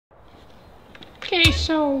Okay,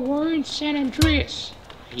 so we're in San Andreas.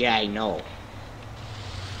 Yeah, I know.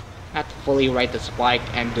 I have to fully right the spike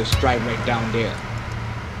and just drive right down there.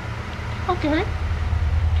 Okay.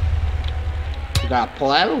 You gotta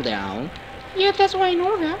pull L down. Yeah, that's why I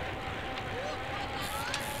know that.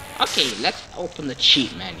 Okay, let's open the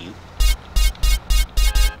cheat menu.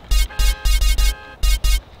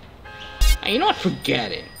 You know what?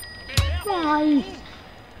 Forget it. Why?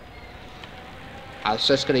 I was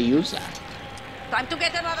just gonna use that. Time to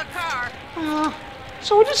get another car.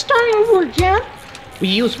 So we're just starting over again? We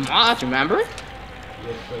use mods, remember? Yes,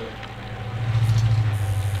 sir.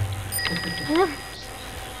 Huh?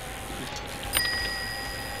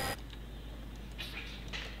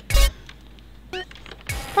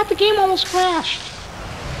 Thought the game almost crashed.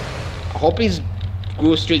 I hope these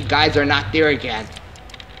Grove Street guys are not there again.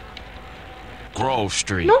 Grove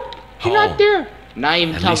Street. Nope, you're not there. Not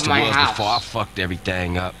even At top least of it my was house. before I fucked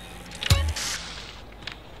everything up.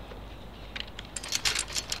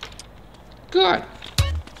 Good.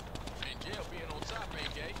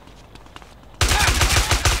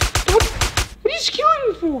 What are you killing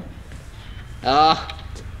me for?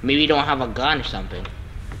 Maybe you don't have a gun or something.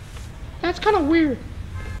 That's kind of weird.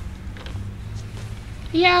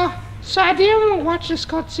 Yeah, so I didn't want to watch this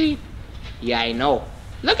cutscene. Yeah, I know.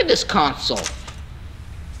 Look at this console.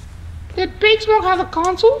 Did Big Smoke have a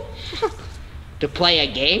console? To play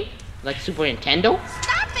a game? Like Super Nintendo?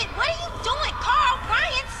 Stop it! What are you doing, Carl?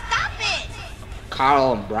 Brian, stop it!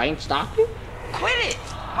 Carl and Brian Stockton? Quit it!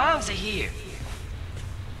 Moms are here.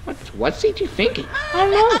 What's he thinking? I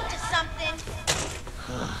don't know. Up to something.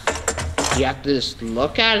 You have to just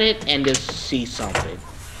look at it and just see something.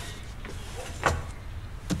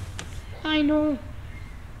 I know.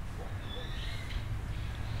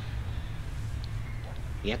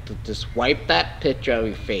 You have to just wipe that picture of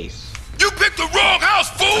your face. You picked the wrong house,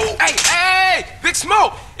 fool! Hey, Big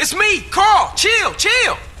Smoke! It's me, Carl! Chill!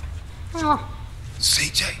 Oh,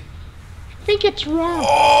 CJ? I think it's wrong.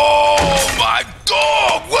 Oh, my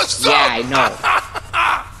dog! What's Yeah, up? I know.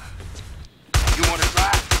 You wanna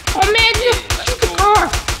ride? Oh man, you shoot the car.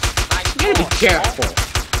 You gotta be careful.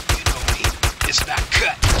 You know me. It's not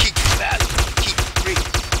cut. Keep it value. Keep it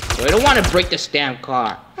real. We don't want to break this damn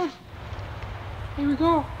car. Here we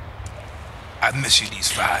go. I miss you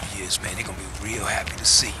these 5 years, man. They're gonna be real happy to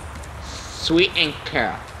see you. Sweet and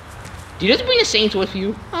Carol. Do you just bring the Saints with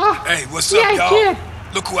you? Hey, what's yeah, up, I y'all? did.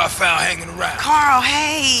 Look who I found hanging around. Carl,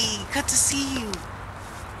 hey! Good to see you.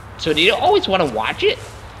 So do you always want to watch it?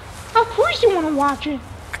 Of course you want to watch it.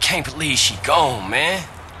 I can't believe she gone, man.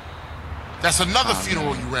 That's another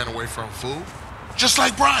funeral you ran away from, fool. Just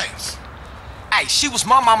like Brian's. Hey, she was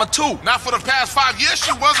my mama too. Not for the past 5 years,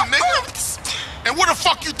 she wasn't, nigga. And where the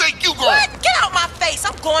fuck you think you going? What? Get out my face!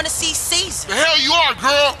 I'm going to see Caesar. The hell you are,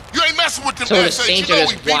 girl. You ain't messing with them So damn the Saints. Saints You are know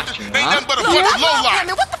just we beat watching, them. Ain't huh? nothing but a Look, fucking I love lowlife.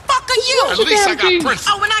 him. What the fuck are you? At least I got Damn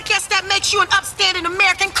principles. Oh, and I guess that makes you an upstanding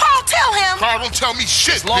American. Carl, tell him. Carl, don't tell me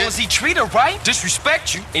shit, As long bitch. as he treat her right,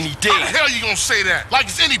 disrespect you, and he did. How the hell you gonna say that? Like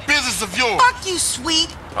it's any business of yours. Fuck you, sweet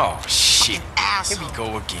Oh, shit. asshole. Here we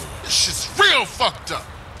go again. This shit's real fucked up.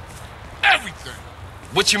 Everything.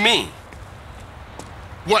 What you mean?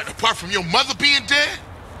 What, apart from your mother being dead?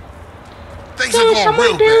 Things So are going someone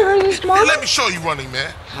real buried his bad. mother? Let me show you running,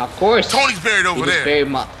 man. Of course. Tony's buried over He was there. buried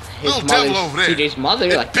his Little devil over mother, there. CJ's mother,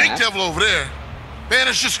 That like big that. devil over there. Man,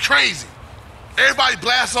 it's just crazy. Everybody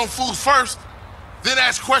blasts on fools first, then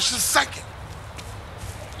ask questions second.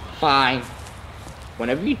 Fine.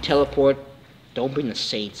 Whenever you teleport, don't bring the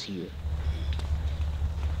Saints here.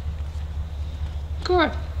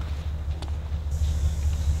 Good.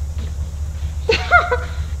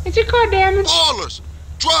 Is your car damaged? Ballers!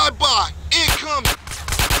 Drive by! Incoming!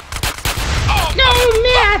 Oh, No,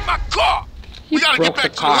 man. My car! He We gotta broke get back the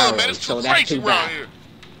to the car hood, man. already, It's so too that's crazy too around bad. here.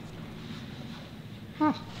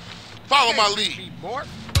 Huh. Follow my lead.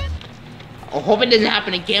 I hope it doesn't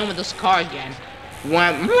happen again with this car again.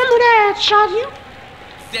 Remember that I shot you?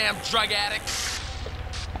 Damn drug addict.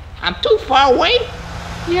 I'm too far away?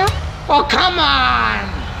 Yeah. Oh, come on!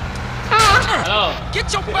 Hello.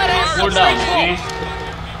 Get your butt ass Cool up down, straight please.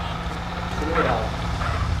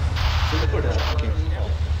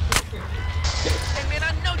 Hey, man,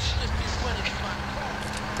 I know you just been running to my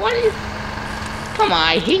car. What is... Come on,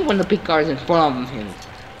 I hate when the big car's in front of him.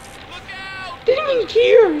 Look out! Didn't even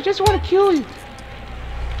care. He just want to kill you.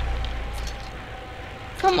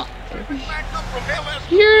 Come on. Back up from hell ass.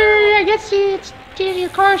 Here, I guess it's your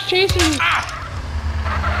car's chasing you.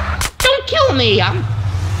 Don't kill me!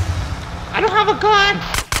 I don't have a gun!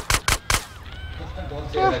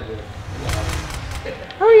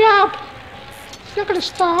 Hurry up. He's not gonna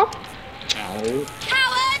stop. No.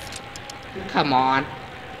 Coward! Come on.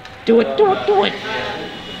 Do it, do it, do it.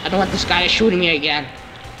 I don't want this guy shooting me again.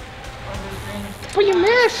 But you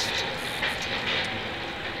missed.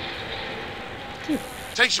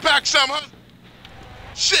 Takes you back some, huh?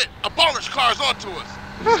 Shit, a baller's car's onto us.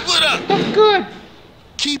 Split up. That's good.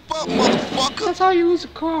 Keep up, motherfucker. That's how you lose a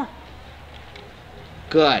car.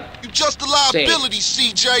 Good. You just a liability,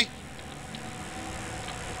 CJ.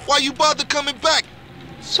 Why you bother coming back?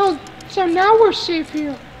 So now we're safe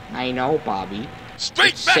here. I know, Bobby.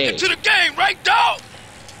 Straight It's back safe. into the game, right, dog?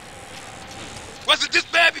 Was it this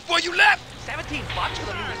bad before you left? 17 bucks for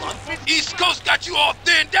the new lung fit? East Coast got you all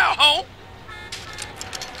thinned out, home.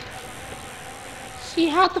 So you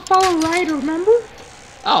have to follow Ryder, remember?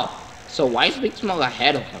 Oh, so why is Big Smoke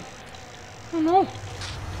ahead of him? I don't know.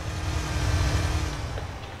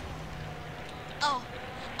 Oh,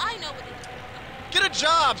 I know what it is. Get a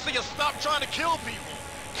job so you stop trying to kill people.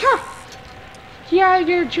 Huh. Yeah, I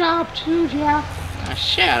get a job too, Jack. Ah,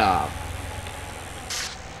 shut up.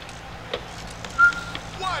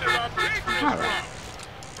 Why did I pick this Alright.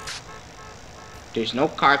 There's no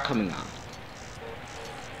car coming on.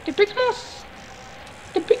 The Big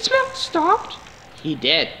Smoke stopped? He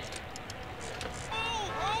did.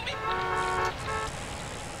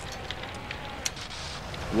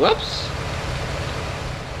 Whoops.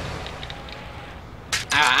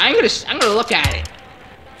 I'm gonna look at it.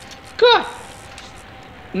 Good.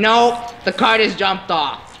 No, the car just jumped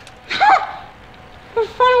off. I thought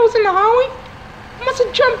it was in the highway. I must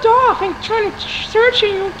have jumped off and trying to search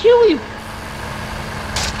you and kill you.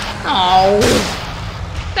 Oh,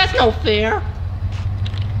 that's no fair.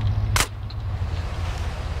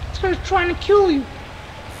 It's because trying to kill you.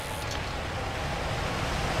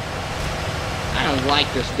 I don't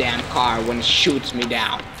like this damn car when it shoots me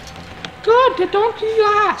down. Good, the donkey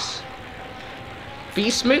ass.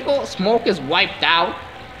 Beast Smoke is wiped out.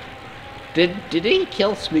 Did he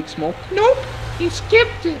kill Sweet Smoke? Nope, he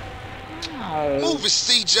skipped it. Oh. Move it,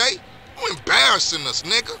 CJ. You embarrassing us,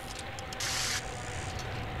 nigga.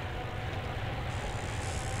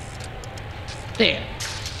 There.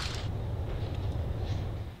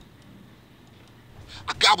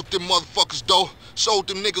 I got with them motherfuckers, though. Showed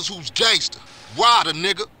them niggas who's gangster. Rider,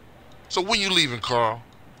 nigga. So when you leaving, Carl?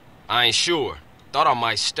 I ain't sure. Thought I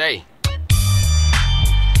might stay.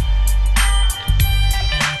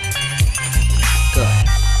 Good.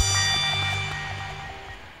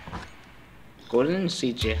 Go to the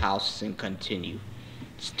CJ house and continue.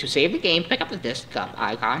 To save the game, pick up the desktop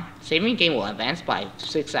icon. Saving game will advance by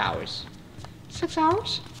 6 hours. 6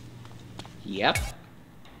 hours? Yep.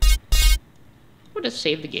 We'll just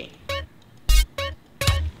save the game.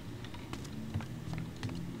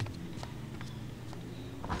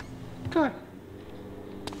 Good.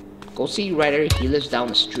 Go see Ryder, he lives down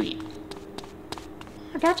the street.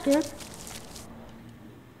 Oh, that's good.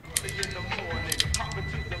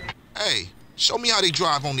 Hey, show me how they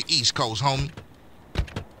drive on the East Coast, homie.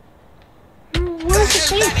 Where's the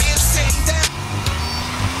Saints?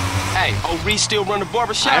 Hey, O'Ree still run the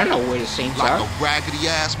barbershop? I don't know where the Saints Like are. a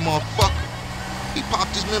raggedy-ass motherfucker. He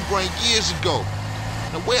popped his membrane years ago.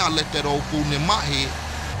 The way I let that old fool in my head.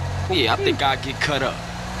 Yeah, I think I'd get cut up.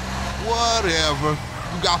 Whatever.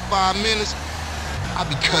 You got 5 minutes? I'll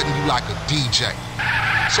be cutting you like a DJ.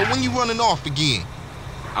 So when you running off again?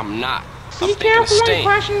 I'm not. I'm Be thinking of careful when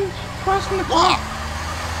staying. crossing the Why?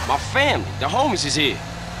 car. My family, the homies is here.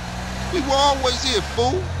 We were always here,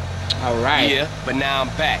 fool. Alright. Yeah, but now I'm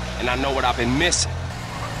back, and I know what I've been missing.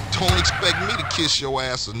 Don't expect me to kiss your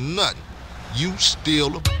ass or nothing. You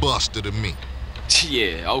still a buster to me.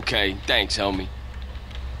 Yeah, okay. Thanks, homie.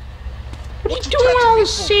 What are you doing all the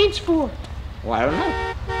Saints for? Well, I don't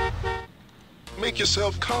know. Make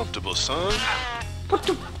yourself comfortable, son. What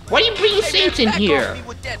the? Why are you bringing Saints in here?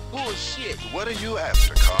 With that bullshit. What are you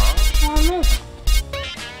after, Carl? I don't know.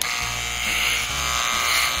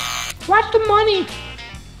 Watch the money.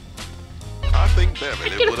 I think I Beverly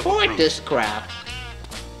can would have afford approved. this crap.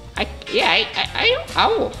 I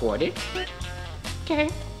will afford it. Okay.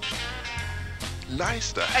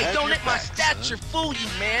 Nice to Hey, have don't you let my back, stature son. fool you,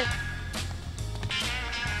 man.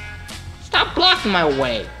 Stop blocking my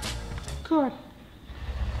way. Good.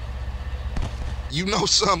 You know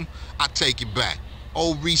something? I take it back.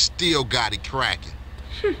 Old Reese still got it cracking.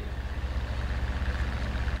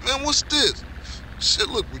 Man, what's this? Shit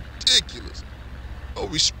look ridiculous. No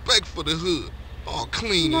respect for the hood. All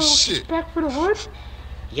clean No as shit. respect for the hood.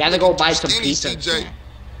 You have to go buy some Skinny pizza. CJ.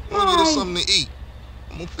 I'm gonna get us Why? something to eat.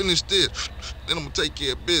 I'm gonna finish this, then I'm gonna take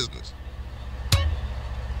care of business.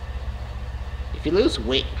 If you lose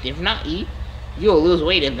weight, if not eat, you'll lose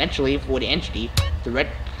weight eventually for the entity. The red.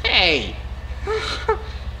 Hey,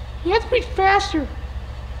 Yeah, You have to be faster.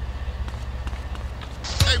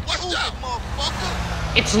 Hey, watch out,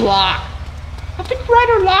 motherfucker! It's locked. I think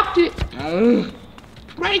Ryder locked it.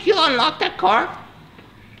 Right, you unlock that car?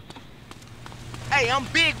 Hey, I'm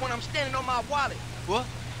big when I'm standing on my wallet. What?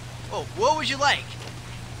 Oh, what would you like?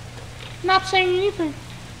 Not saying anything.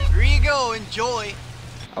 Here you go, enjoy.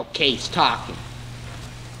 Okay, he's talking.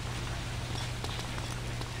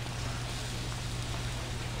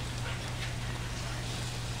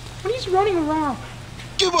 When he's running around.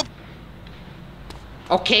 Give up!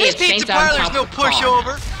 Okay, This it's Saint pizza on parlor's top no of the car.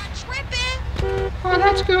 pushover. Tripping. Oh,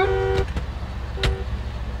 that's good.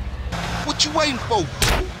 What you waiting for?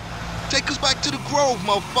 Take us back to the Grove,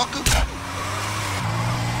 motherfucker.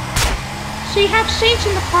 So you have Saints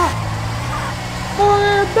in the car.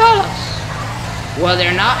 Or Bellas. Well,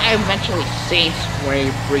 they're not eventually Saints where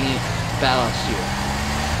you bring Bellas here.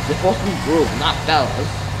 They're supposed to be Groove, not Bellas.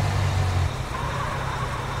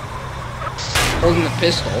 Holding the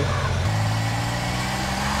pistol.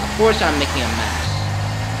 Of course I'm making a mess.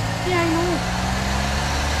 Yeah, I know.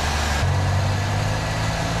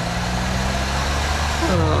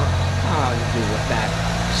 I'll do with that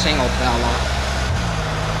single Bella.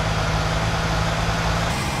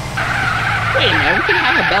 Wait a minute, we can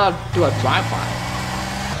have a Bella do a drive-by.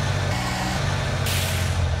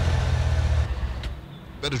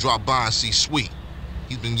 Better drop by and see Sweet.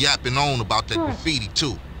 He's been yapping on about that graffiti,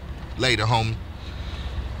 too. Later, homie.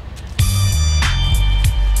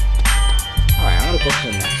 Alright, I'm gonna go to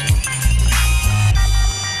the next one.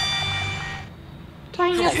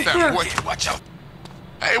 Tying Come up on, the fat car. boy. Watch out.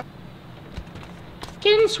 Hey,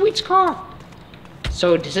 Get in Sweet's car.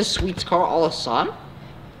 So, is this Sweet's car all of a sudden?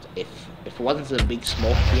 If it wasn't the big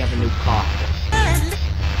smoke, we have a new car.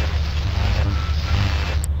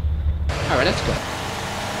 Alright, let's go.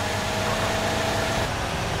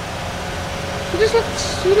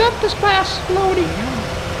 You left this pass floating.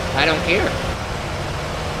 I don't care.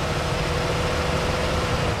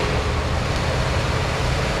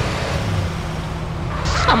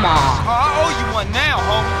 Come on. I owe you one now,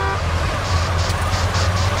 homie.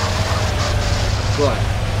 Good.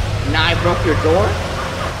 Now I broke your door?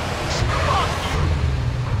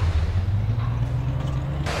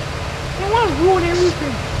 I want to ruin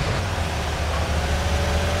everything.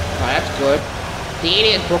 Oh, that's good. The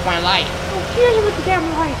idiot broke my light. Who cares about the damn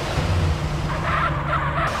light?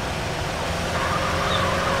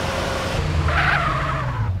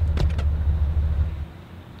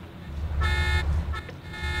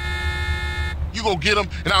 you go get him,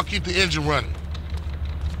 and I'll keep the engine running.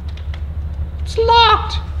 It's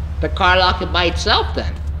locked. The car locked it by itself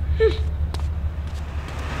then. You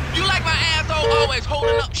like my asshole always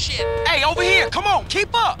holding up shit. Hey, over here, come on, keep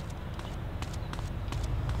up.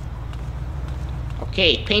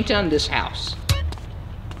 Okay, paint on this house.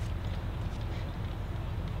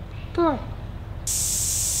 Good.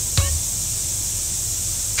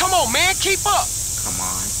 Come on, man, keep up. Come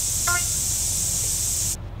on.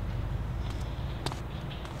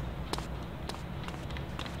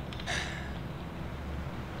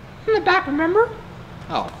 In the back, remember?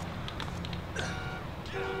 Oh.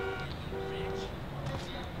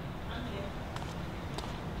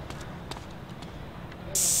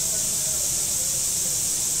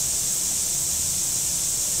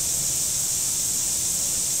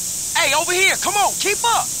 Hey, over here, come on, keep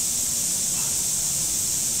up.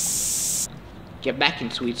 Get back in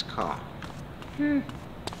Sweet's car. Hey,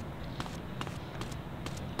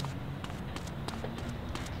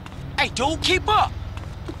 dude, keep up.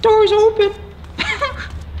 The door's open.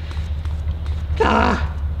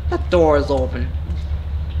 Ah, the door is open.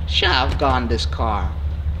 Should have gone this car.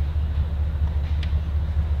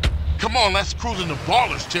 Come on, let's cruise into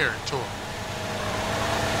Baller's territory.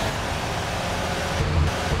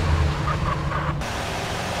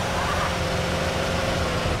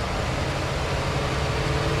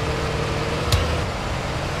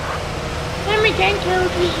 Enemy gang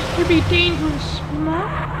characters could be dangerous, you know?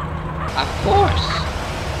 Of course.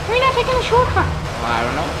 Why not taking a shortcut? Well, I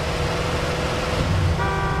don't know.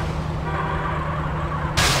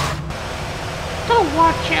 Gotta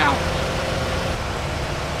watch out.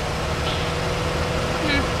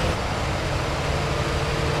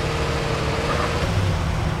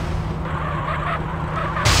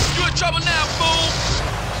 You in trouble now, fool.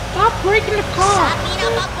 Stop breaking the car.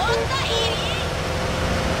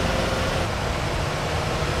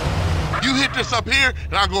 You hit this up here,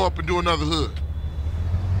 and I'll go up and do another hood.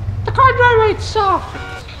 The car drives by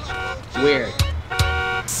itself. Weird.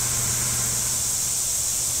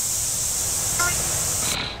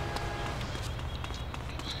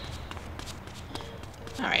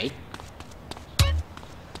 Alright.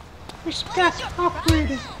 Respect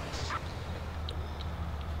operator.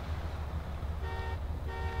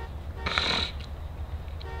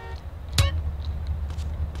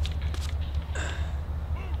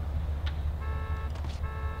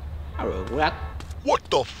 What? What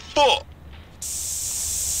the fuck?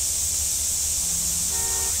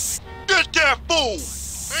 Get that fool!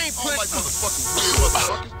 I ain't put like motherfucking weird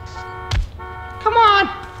motherfuckers. Come on!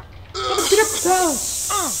 Let's beat up the bells.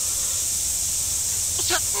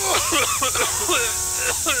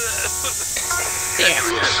 There.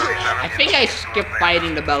 I think I skipped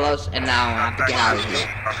fighting the bellows, and now I have to get out of here.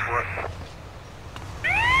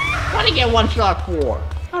 What do I get one shot for?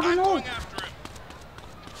 I don't know.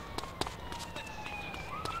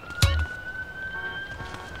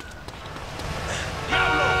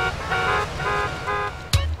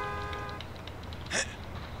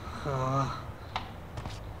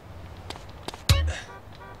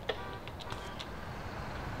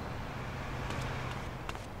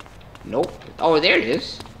 Nope. Oh, there it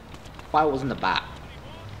is. Why was in the back?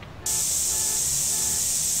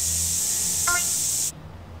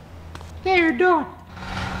 There, you're done.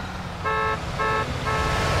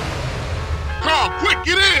 Carl, quick,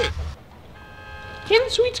 get in! Get in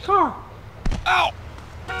Sweet's car. Ow!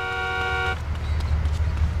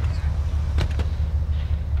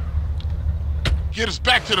 Get us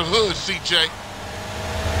back to the hood, CJ.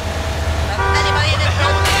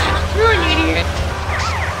 You're an idiot.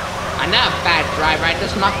 I'm not a bad driver, I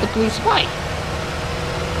just knocked the police fight.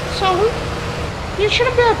 So, you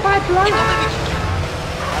shouldn't be a bad driver.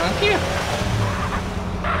 I don't care.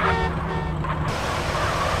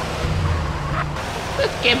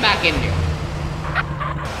 Let's get back in there.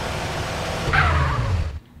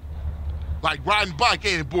 Like riding bike,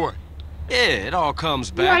 ain't it, boy? Yeah, it all comes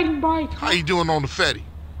back. Riding bike. How you doing on the Fetty?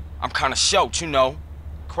 I'm kinda short, you know.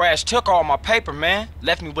 Crash took all my paper, man.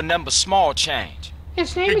 Left me with nothing but small change.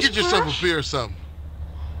 His name Hey, is get yourself Crash. a beer or something.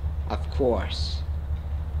 Of course.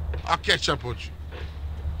 I'll catch up with you.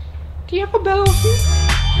 Do you have a bellow here?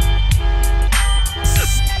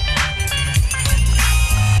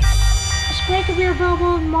 This break will be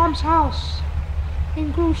available in Mom's house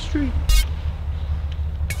in Grove Street.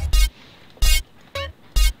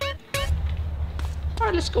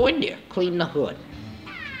 Alright, let's go in there. Clean the hood.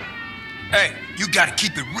 Hey, you gotta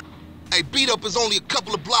keep it real. Hey, beat up is only a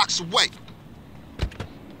couple of blocks away.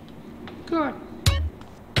 Good.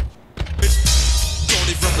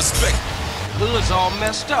 From respect. Hood's all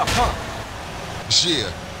messed up, huh?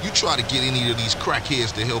 Yeah, you try to get any of these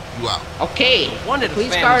crackheads to help you out. Okay. One of the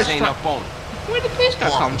police families cars ain't up on it. Where'd the police car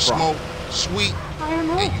Far come from from? Smoke, Sweet, I don't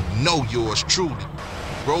know. and you know yours truly.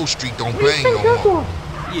 Grove Street don't What do you bang think no you're more. doing?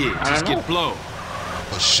 Yeah, I just don't know. get blown.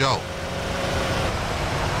 For sure.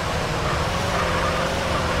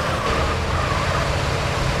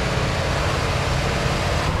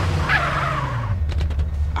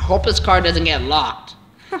 I hope this car doesn't get locked.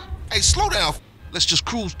 Hey, slow down. Let's just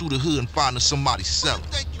cruise through the hood and find us somebody selling.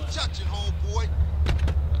 Think you touching, homeboy?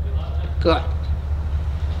 Good.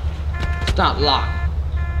 It's not locked.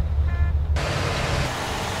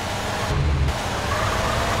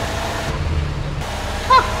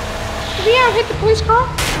 Did he hit the police car?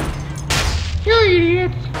 You're an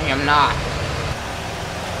idiot. I am not.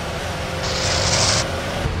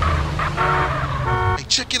 Hey,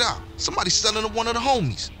 check it out. Somebody's selling to one of the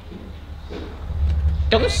homies.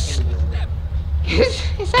 Don't. Is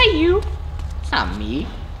that you? It's not me.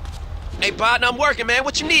 Hey, partner, I'm working, man.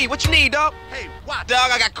 What you need? What you need, dog? Hey, what?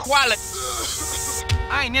 Dog, I got quality.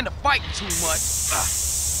 I ain't into fighting too much.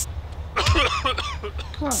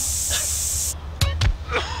 Good.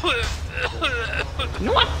 You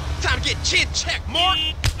know what? Time to get chin checked, Mark.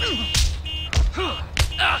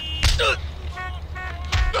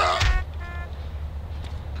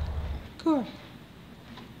 Good.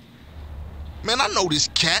 Man, I know this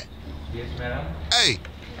cat. Yes, madam. Hey,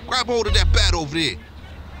 grab hold of that bat over there.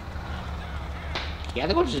 Yeah,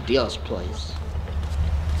 they go to the dealer's place.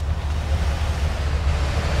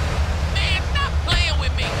 Man, stop playing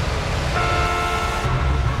with me.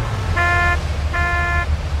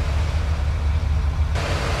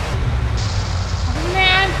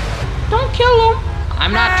 Man, don't kill him.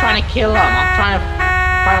 I'm not trying to kill him. I'm trying to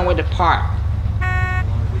find a way to park.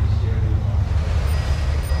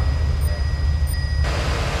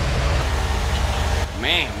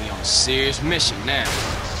 Man, we on a serious mission now.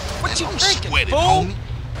 What you don't thinking, sweat it, fool? homie.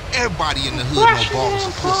 Everybody in the hood Flash know balls the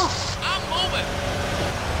are damn car. pussy. I'm moving.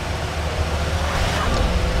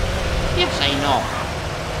 Yes, I know.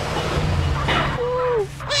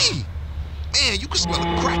 Hey, man, you can smell a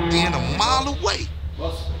crack den a mile away.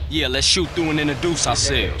 Yeah, let's shoot through and introduce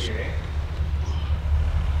ourselves.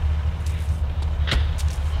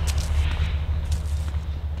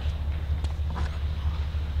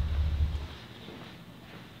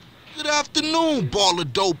 afternoon,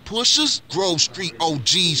 baller dope pushers. Grove Street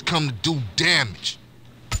OGs come to do damage.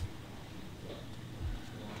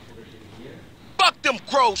 Fuck them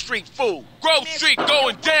Grove Street fools. Grove Street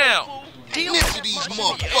going down. Nip to these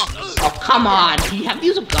motherfuckers. Oh, come on. Do you have to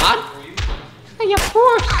use a gun? Hey, of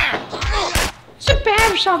course. It's a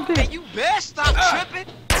bad or something. Hey, you best stop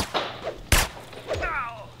tripping.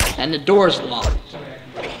 And the door's locked.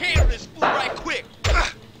 Handle this fool right quick.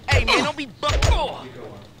 Hey, man, don't be bucked.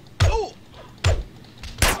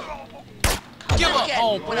 Give up,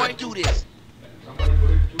 homeboy. Do this.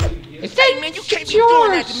 It's Hey, man, you can't be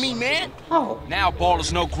doing that to me, man. Oh. Now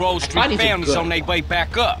ballers know Grove Street Bodies are families good. on their way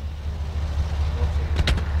back up.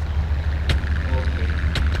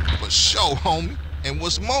 For sure, homie. And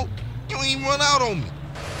what's more, you ain't even run out on me.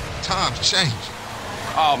 Times changing.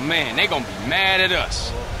 Oh man, they gonna be mad at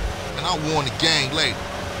us. And I'll warn the gang later.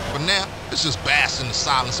 For now, let's just bask in the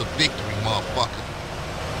silence of victory, motherfucker.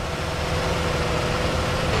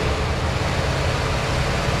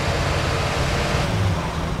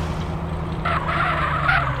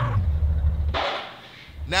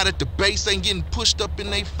 Now that the bass ain't getting pushed up in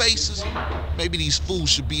their faces, maybe these fools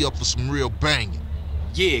should be up for some real banging.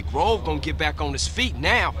 Yeah, Grove gonna get back on his feet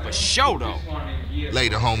now, for sure though.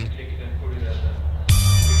 Later, homie.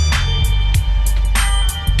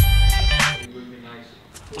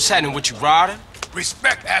 What's happening with you, Ryder?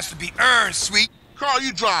 Respect has to be earned, sweet. Carl,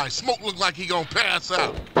 you dry. Smoke look like he gonna pass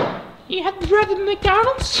out. You had bread at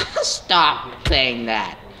McDonald's? Stop saying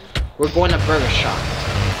that. We're going to Burger Shop.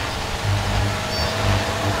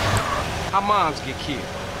 How moms get killed?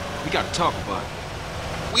 We gotta talk about it.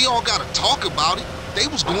 We all gotta talk about it. They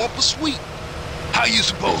was going for sweet. How you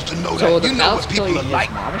supposed to know So that? the You know Bells what kill people are his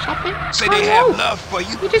like. mom or something? Say I they know. have love for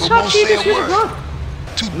you, We but just won't helped you say this a year's word. run.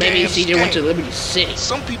 Too Maybe damn CJ went to scared. Liberty City.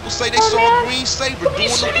 Some people say they Oh, saw man. a green saber Liberty doing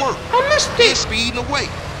the City? work. I missed They're it. speeding away.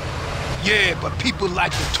 Yeah, but people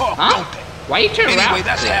like to talk, Huh? don't they? Why you turn Anyway, around?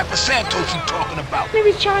 that's half a Santos you talking about.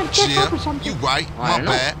 Maybe he's trying to check up or Yeah, something. you right. I My don't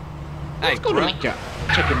know. bad. Hey, Let's go to bro. make your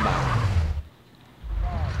chicken bar.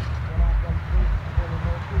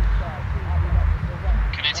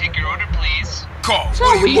 Can I take your order, please? Carl, So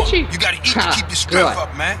what do you want? Luigi. You gotta eat to Ha, keep your strength good.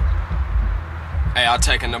 up, man. Hey, I'll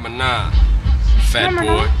take a number 9. Fat Number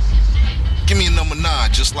boy. 9? Give me a number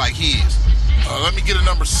 9, just like his. Let me get a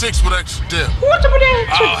number 6 with extra dip. What's up with that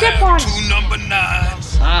I'll extra dip on have it? 2 number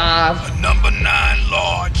 9s, Uh, a number 9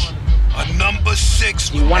 large, a number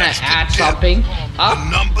 6 you with want to extra add dip, something? a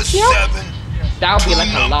number 7, That would be 2 like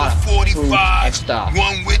a number lot of food and 45, stuff.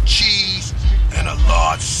 1 with cheese, and a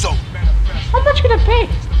large soda. How much you gonna pay?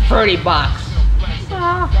 $30.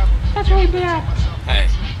 That's really bad. Hey,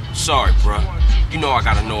 sorry, bruh. You know I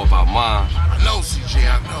gotta know about mom. I know, CJ,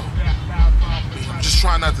 I know. I mean, I'm just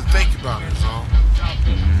trying not to think about it, so.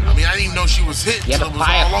 I mean, I didn't even know she was hit You have until a it was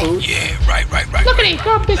pie of all over. food? Yeah, right. Look at it,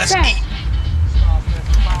 go up this Let's bag. eat.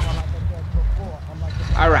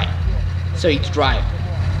 Alright. So he's driving.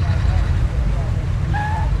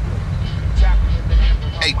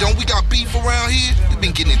 Hey, don't we got beef around here? We've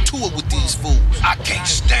been getting into it with these fools. I can't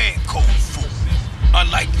stand cold food.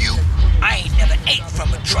 Unlike you, I ain't never ate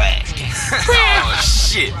from a trash can. Oh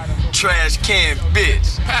shit. Trash can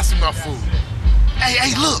bitch. Pass me my food.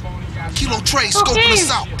 Hey, look. Kilo Trey scoping Okay.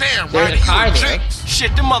 us out. Damn, There's right, a car you a there. jinx.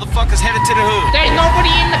 Shit, them motherfuckers headed to the hood. There's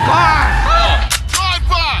nobody in the car! Drive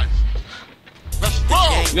by. Let's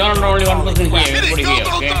roll. You are the only one person here. Hit it, Everybody go, here,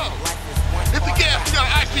 go, okay? go. Hit the gas, we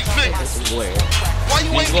gotta act these niggas. This is weird. Why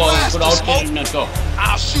you Let's ain't go. blast Put the out smoke? here and go.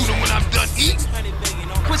 I'll shoot him when I'm done eating.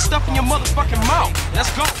 Quit stuffing your motherfucking mouth.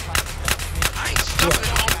 Let's go. I ain't stuffing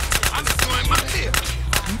it, homie. I'm enjoying my meal.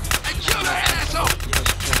 Hey, kill that asshole.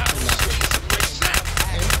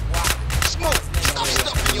 Smoke. Stop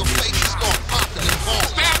stuffing your face and start popping and balls.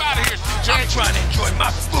 Stab out of here, CJ. I'm trying to enjoy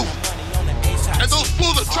my food. And those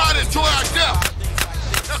fools are trying to enjoy our death.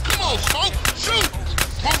 Now, come on, Smoke. Shoot.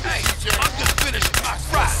 Hey, I'm just finishing my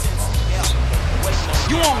fry.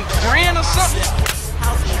 You on grand or something?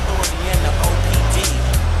 Housing authority and the OPD.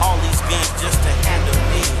 All these guns just to handle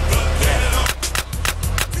me. Yeah.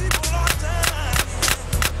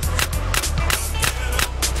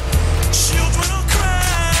 Children will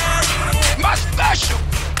cry. My special.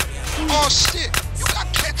 Oh, shit. You got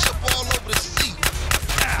ketchup all over the seat.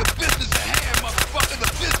 The business at hand, motherfucker.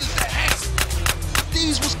 The business at hand.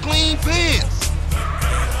 These was clean pants.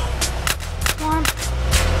 One.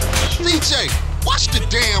 DJ, watch the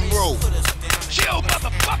damn road. Chill,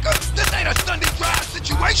 motherfucker. This ain't a Sunday drive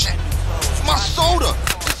situation. My soda.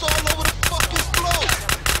 It's all over the fucking floor.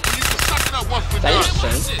 You can suck it up once for That done.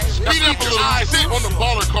 is strange. Speed up a little. Sit on the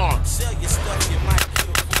baller car. Sell your stuff, you might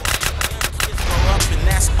kill for it. Kids grow up and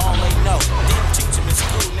that's that's all they know. Didn't teach him in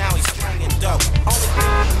school, now he's slinging dope. Only thing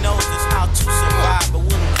he knows is how to survive, but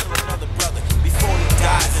wouldn't kill another brother before he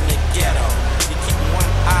dies in the ghetto. He keep one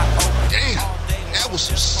eye open. Damn, that was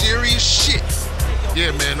some serious shit.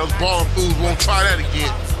 Yeah, man, those ballin' fools won't try that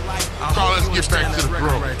again. Carl, let's get back to the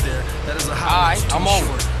bro. Alright, I'm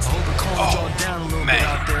over. Oh, man,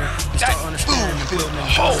 that fool filled the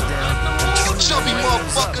hole. You chubby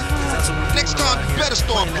motherfucker. Next time you better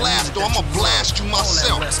start blast or I'm gonna blast you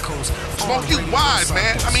myself. Smoke you wide,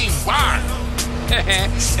 man. I mean, wide.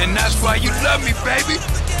 And that's why you love me, baby.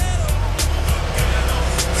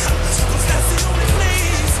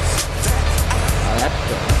 Oh, that's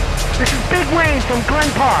good. This is Big Wayne from Glen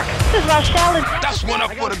Park. This is our salad. That's one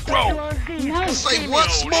up for the Grove. Say what,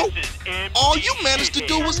 Smoke? All you managed to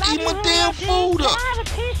do was eat my damn food up.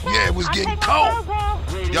 Yeah, it was getting cold.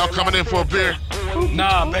 Y'all coming in for a beer?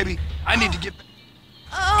 Nah, baby. I need to get...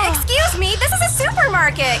 Excuse me, this is a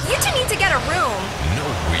supermarket. You two need to get a room. No,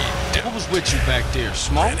 we don't. What was with you back there,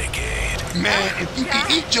 Smoke? Man, if you can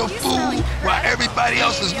eat your food while everybody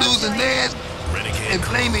else is losing theirs and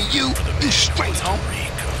blaming you, you straight, homie.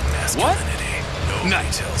 What?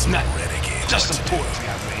 Nothing. Just some poetry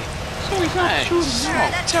I made. Hey,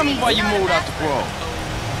 Smoke, tell me why you moved out the Grove.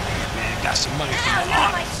 Man, got some money from Ow, my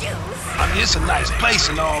not aunt. my shoes. I mean, it's a nice place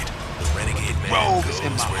and all. Grove is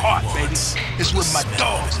in my heart, baby. It's with my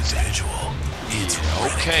dogs is at. Yeah,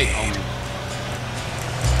 okay, homie.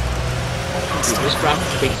 Dude, this brought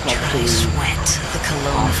Big Smoke to... Sweat, the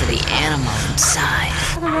cologne for the animal inside.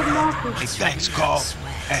 Hey, thanks, Carl.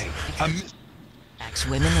 Hey, I miss... Acts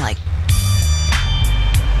women like...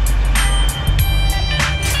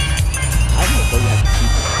 I don't know if they have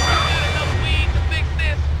people.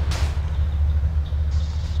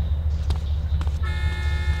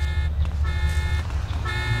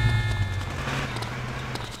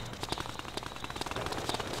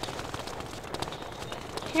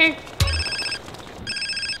 Hey,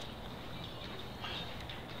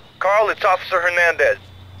 Carl, it's Officer Hernandez.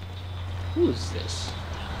 Who's this?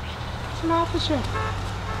 it's an officer.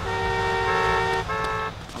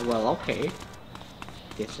 Oh, well, okay.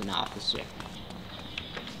 It's an officer.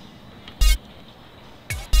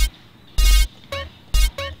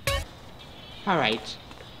 Alright.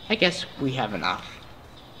 I guess we have enough.